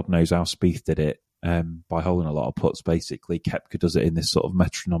 like God knows how Spieth did it, by holding a lot of putts, basically. Koepka does it in this sort of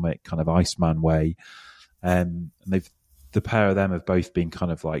metronomic kind of Iceman way. And the pair of them have both been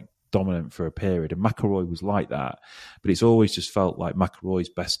kind of like dominant for a period. And McIlroy was like that, but it's always just felt like McIlroy's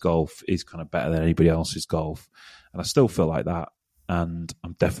best golf is kind of better than anybody else's golf. And I still feel like that. And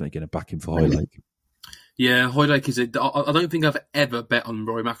I'm definitely going to back him for Hoylake. Yeah, Hoylake is I don't think I've ever bet on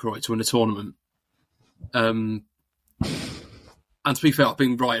Rory McIlroy to win a tournament. And to be fair, I've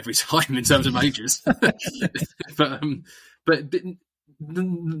been right every time in terms of majors. but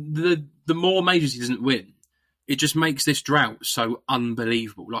the more majors he doesn't win, it just makes this drought so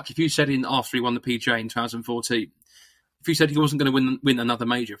unbelievable. Like, if you said after he won the PGA in 2014, if you said he wasn't going to win another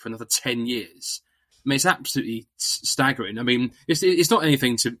major for another 10 years, I mean, it's absolutely staggering. I mean, it's not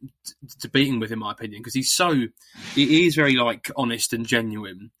anything to beat him with, in my opinion, because he is very like honest and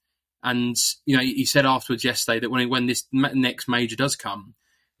genuine. And he said afterwards yesterday that when this next major does come,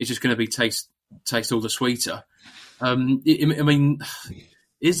 it's just going to be taste all the sweeter. I mean,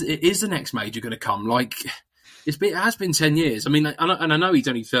 is the next major going to come? Like, it has been 10 years. I mean, and I know he's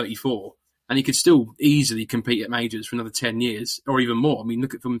only 34, and he could still easily compete at majors for another 10 years or even more. I mean,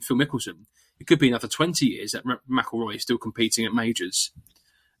 look at Phil Mickelson. It could be another 20 years that McIlroy is still competing at majors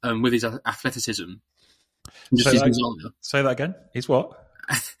with his athleticism. Say that again. His what?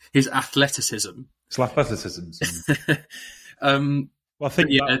 His athleticism. It's athleticism. Well, I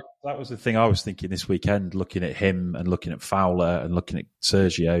think that was the thing I was thinking this weekend, looking at him and looking at Fowler and looking at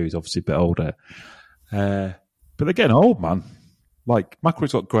Sergio, who's obviously a bit older. But they're getting old, man. Like,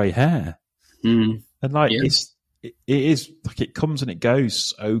 McIlroy's got grey hair. And like, it is like, it comes and it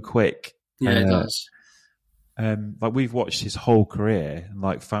goes so quick. Yeah, it does. Like, we've watched his whole career, and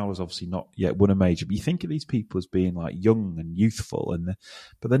like, Fowler's obviously not yet won a major, but you think of these people as being like young and youthful,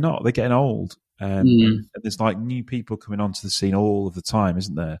 but they're not. They're getting old. And there's like new people coming onto the scene all of the time,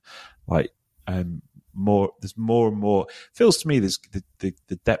 isn't there? Like, there's more and more. Feels to me there's the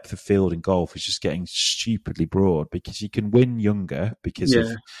depth of field in golf is just getting stupidly broad, because you can win younger because of,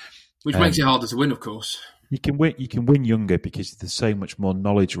 which makes it harder to win, of course. You can win younger because there's so much more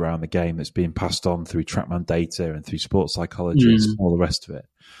knowledge around the game that's being passed on through TrackMan data and through sports psychologists and all the rest of it.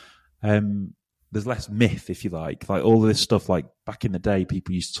 There's less myth, if you like all of this stuff. Like, back in the day,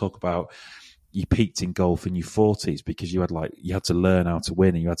 people used to talk about, you peaked in golf in your 40s because you had to learn how to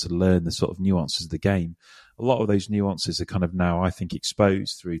win, and you had to learn the sort of nuances of the game. A lot of those nuances are kind of now, I think,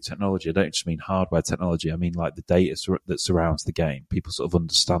 exposed through technology. I don't just mean hardware technology. I mean like the data that surrounds the game. People sort of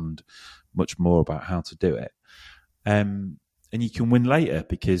understand much more about how to do it. And you can win later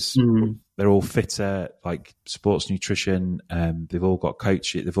because they're all fitter, like sports nutrition. They've all got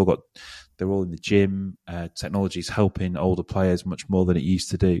coaches. They're all in the gym. Technology's helping older players much more than it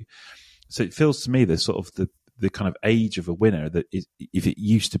used to do. So it feels to me that sort of the kind of age of a winner, that is, if it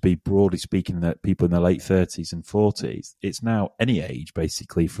used to be, broadly speaking, that people in their late 30s and 40s, it's now any age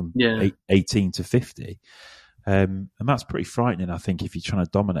basically from 18 to 50. And that's pretty frightening, I think, if you're trying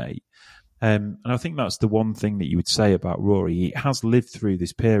to dominate. And I think that's the one thing that you would say about Rory. He has lived through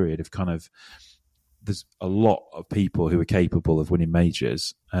this period of kind of, there's a lot of people who are capable of winning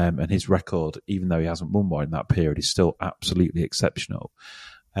majors, and his record, even though he hasn't won one in that period, is still absolutely exceptional.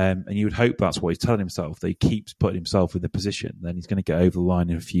 And you would hope that's what he's telling himself, that he keeps putting himself in the position, then he's going to get over the line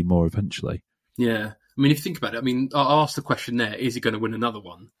in a few more eventually. Yeah. I mean, if you think about it, I mean, I asked the question there, is he going to win another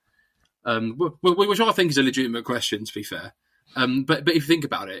one? Which I think is a legitimate question, to be fair. But if you think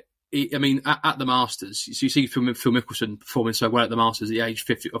about it, I mean, at the Masters, so you see Phil Mickelson performing so well at the Masters at the age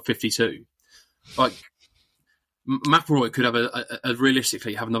 52. Like, McIlroy could have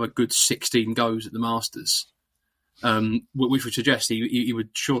realistically have another good 16 goes at the Masters, which would suggest he would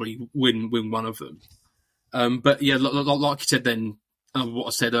surely win one of them. But yeah, like you said then, what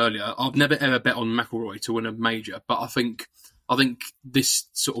I said earlier, I've never ever bet on McIlroy to win a major, but I think this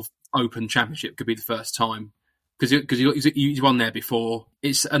sort of Open Championship could be the first time. Because he's won there before.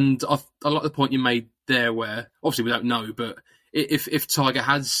 And I like the point you made there, where obviously we don't know, but if Tiger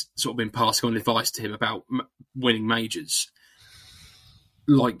has sort of been passing on advice to him about winning majors,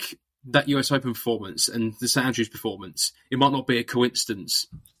 like that US Open performance and the St Andrews performance, it might not be a coincidence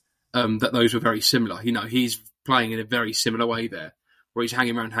that those were very similar. You know, he's playing in a very similar way there, where he's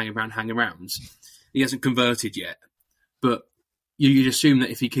hanging around. He hasn't converted yet, but you'd assume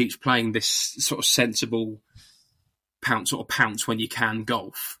that if he keeps playing this sort of sensible pounce when you can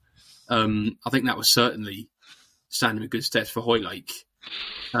golf. I think that was certainly standing in good stead for Hoylake.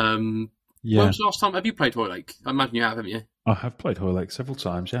 When was the last time? Have you played Hoylake? I imagine you have, haven't you? I have played Hoylake several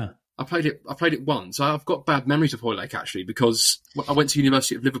times, yeah. I played it once. I've got bad memories of Hoylake, actually, because I went to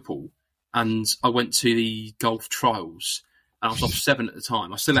University of Liverpool and I went to the golf trials, and I was off 7 at the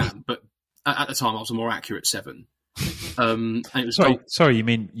time. I still am, but at the time I was a more accurate 7. And it was sorry, you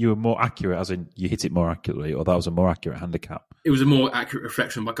mean you were more accurate, as in you hit it more accurately, or that was a more accurate handicap? It was a more accurate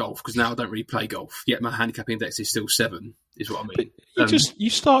reflection of my golf, because now I don't really play golf, yet my handicap index is still 7, is what I mean. You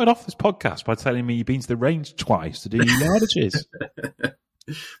started off this podcast by telling me you've been to the range twice to do yardages.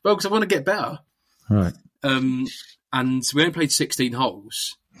 Well, because I want to get better. Right. And we only played 16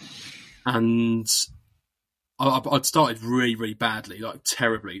 holes, and I'd started really, really badly, like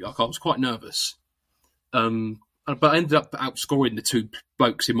terribly. Like, I was quite nervous. But I ended up outscoring the 2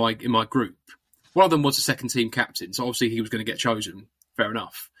 blokes in my group. One of them was the second team captain, so obviously he was going to get chosen. Fair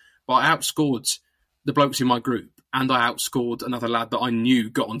enough. But I outscored the blokes in my group, and I outscored another lad that I knew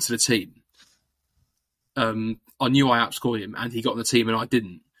got onto the team. I knew I outscored him, and he got on the team, and I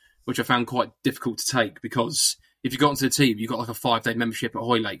didn't, which I found quite difficult to take, because if you got onto the team, you got like a 5-day membership at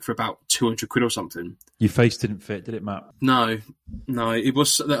Hoylake for about £200 or something. Your face didn't fit, did it, Matt? No, it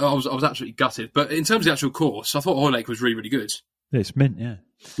was. I was absolutely gutted. But in terms of the actual course, I thought Hoylake was really, really good. Yeah, it's mint, yeah.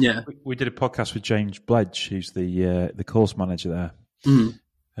 Yeah. We did a podcast with James Bledge, who's the course manager there. Mm.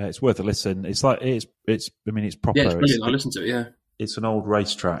 It's worth a listen. It's proper. Yeah, it's brilliant. I listened to it. Yeah. It's an old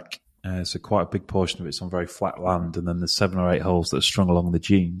racetrack, so quite a big portion of it's on very flat land, and then there's 7 or 8 holes that are strung along the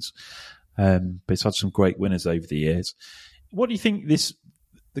dunes. But it's had some great winners over the years. What do you think this?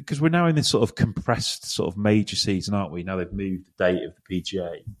 Because we're now in this sort of compressed sort of major season, aren't we? Now they've moved the date of the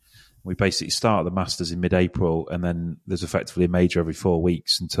PGA. We basically start the Masters in mid-April, and then there's effectively a major every 4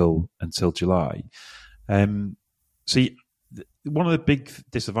 weeks until July. So one of the big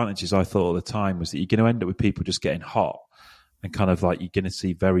disadvantages I thought at the time was that you're going to end up with people just getting hot, and kind of like you're going to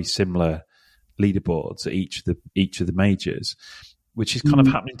see very similar leaderboards at each of the majors, which is kind of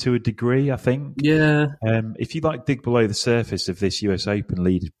happening to a degree, I think. Yeah. If you like dig below the surface of this US Open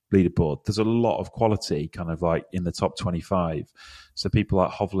leaderboard, there's a lot of quality kind of like in the top 25. So people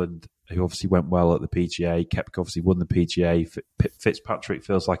like Hovland, who obviously went well at the PGA, Koepka obviously won the PGA. Fitzpatrick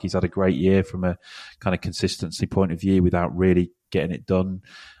feels like he's had a great year from a kind of consistency point of view without really getting it done.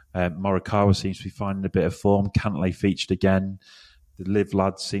 Morikawa seems to be finding a bit of form. Cantlay featured again. The Liv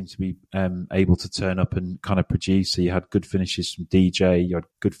lads seem to be able to turn up and kind of produce. So you had good finishes from DJ. You had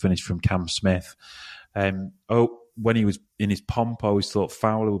good finish from Cam Smith. When he was in his pomp, I always thought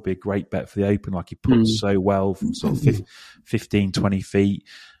Fowler would be a great bet for the Open. Like he puts so well from sort of 15, 20 feet.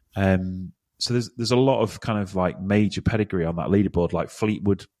 So there's a lot of kind of like major pedigree on that leaderboard. Like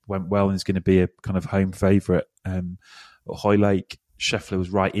Fleetwood went well and is going to be a kind of home favourite. At Hoylake, Scheffler was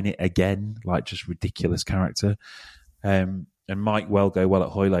right in it again, like just ridiculous character. And might well go well at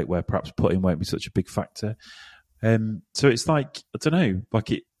Hoylake, where perhaps putting won't be such a big factor. So it's like, I don't know,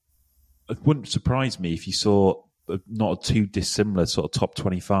 like it wouldn't surprise me if you saw not a too dissimilar sort of top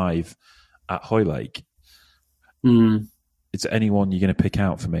 25 at Hoylake. Is there anyone you're going to pick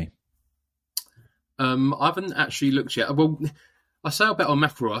out for me? I haven't actually looked yet. Well, I say I'll bet on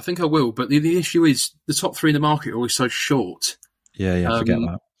McIlroy. I think I will, but the issue is the top 3 in the market are always so short. Yeah, forget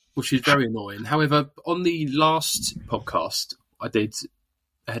that. Which is very annoying. However, on the last podcast I did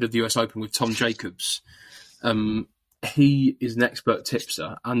ahead of the US Open with Tom Jacobs, he is an expert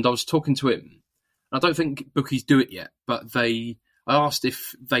tipster, and I was talking to him. I don't think bookies do it yet, but I asked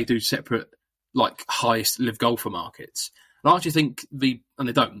if they do separate, like, highest live golfer markets. And I actually think and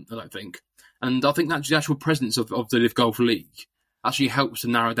they don't, I don't think. And I think that the actual presence of the Live Golf League actually helps to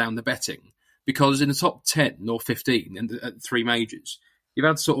narrow down the betting, because in the top 10 or 15 and at 3 majors, you've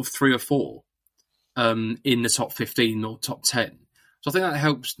had sort of 3 or 4 in the top 15 or top 10. So I think that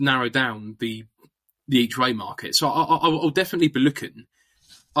helps narrow down the each way market. So I'll definitely be looking.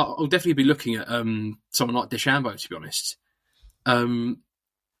 I'll definitely be looking at someone like DeChambeau, to be honest.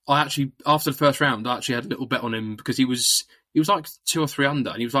 I actually, after the first round, I actually had a little bet on him because he was like 2 or 3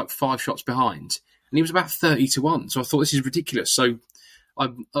 under, and he was like 5 shots behind, and he was about 30 to 1. So I thought, this is ridiculous. So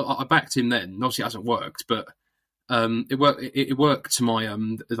I backed him then. Obviously, it hasn't worked, but it worked to my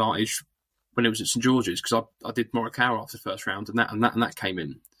advantage when it was at St George's, because I did Morikawa after the first round, and that came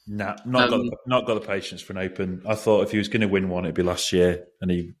in. Nah, not got the patience for an Open. I thought if he was going to win one, it'd be last year,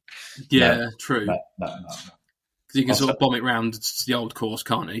 and he. Yeah, true. No. Because he can sort of bomb it round to the old course,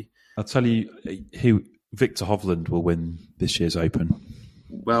 can't he? I'll tell you who Victor Hovland will win this year's Open.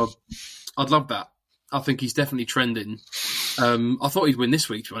 Well, I'd love that. I think he's definitely trending. I thought he'd win this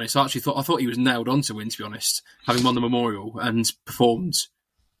week, to be honest. I thought he was nailed on to win, to be honest, having won the Memorial and performed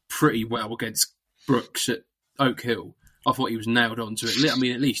pretty well against Brooks at Oak Hill. I thought he was nailed on to it. I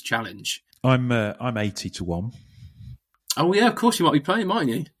mean, at least challenge. I'm 80 to 1. Oh yeah, of course you might be playing, mightn't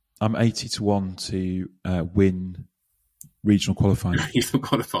you? I'm 80 to 1 to win regional qualifying. Regional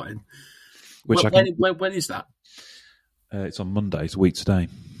qualifying. Which when is that? It's on Monday. It's a week today.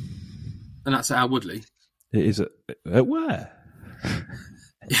 And that's at Al Woodley. It is at where?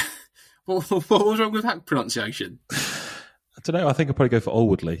 What was wrong with that pronunciation? I don't know. I think I'll probably go for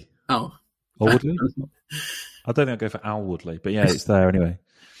Alwoodley. Oh. Alwoodley? I don't think I'll go for Al Woodley, but yeah, it's there anyway.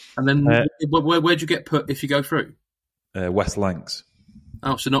 And then where'd you get put if you go through? West Lancs.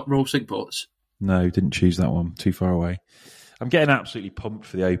 Oh, so not Royal Sigports? No, didn't choose that one. Too far away. I'm getting absolutely pumped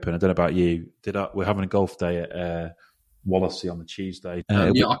for the Open. I don't know about you. We're having a golf day at Wallasey on the Tuesday.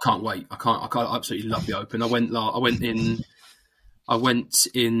 Yeah, I can't wait. I absolutely love the Open. I went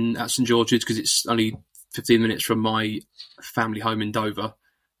in at St George's because it's only 15 minutes from my family home in Dover.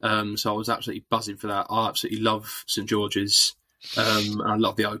 So I was absolutely buzzing for that. I absolutely love St George's. And I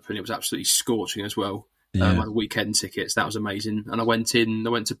love the Open. It was absolutely scorching as well. Yeah. The weekend tickets, that was amazing. And I went to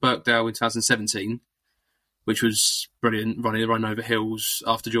Birkdale in 2017. which was brilliant, running over hills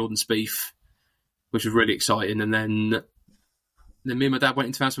after Jordan Spieth, which was really exciting. And then me and my dad went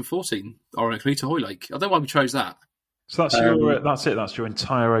in 2014, ironically, to Hoylake. I don't know why we chose that. So that's it. That's your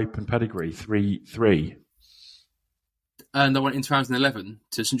entire Open pedigree, 3. And I went in 2011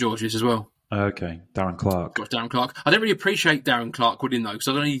 to St George's as well. Okay, Darren Clark. Gosh, Darren Clark. I didn't really appreciate Darren Clark winning though, because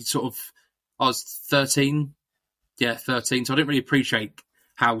I was 13. Yeah, 13. So I didn't really appreciate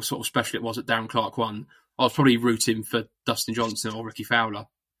how sort of special it was that Darren Clark won. I was probably rooting for Dustin Johnson or Ricky Fowler.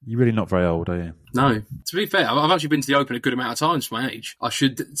 You're really not very old, are you? No. To be fair, I've actually been to the Open a good amount of times for my age. I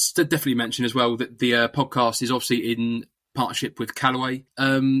should definitely mention as well that the podcast is obviously in partnership with Callaway.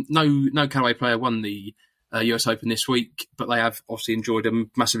 No Callaway player won the US Open this week, but they have obviously enjoyed a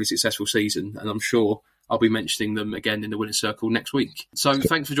massively successful season, and I'm sure I'll be mentioning them again in the winner's circle next week. So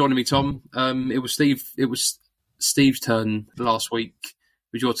thanks for joining me, Tom. It was Steve's turn last week.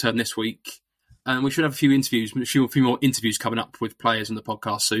 It was your turn this week. And we should have a few more interviews coming up with players on the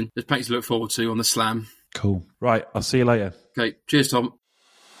podcast soon. There's plenty to look forward to on the Slam. Cool. Right, I'll see you later. Okay, cheers, Tom.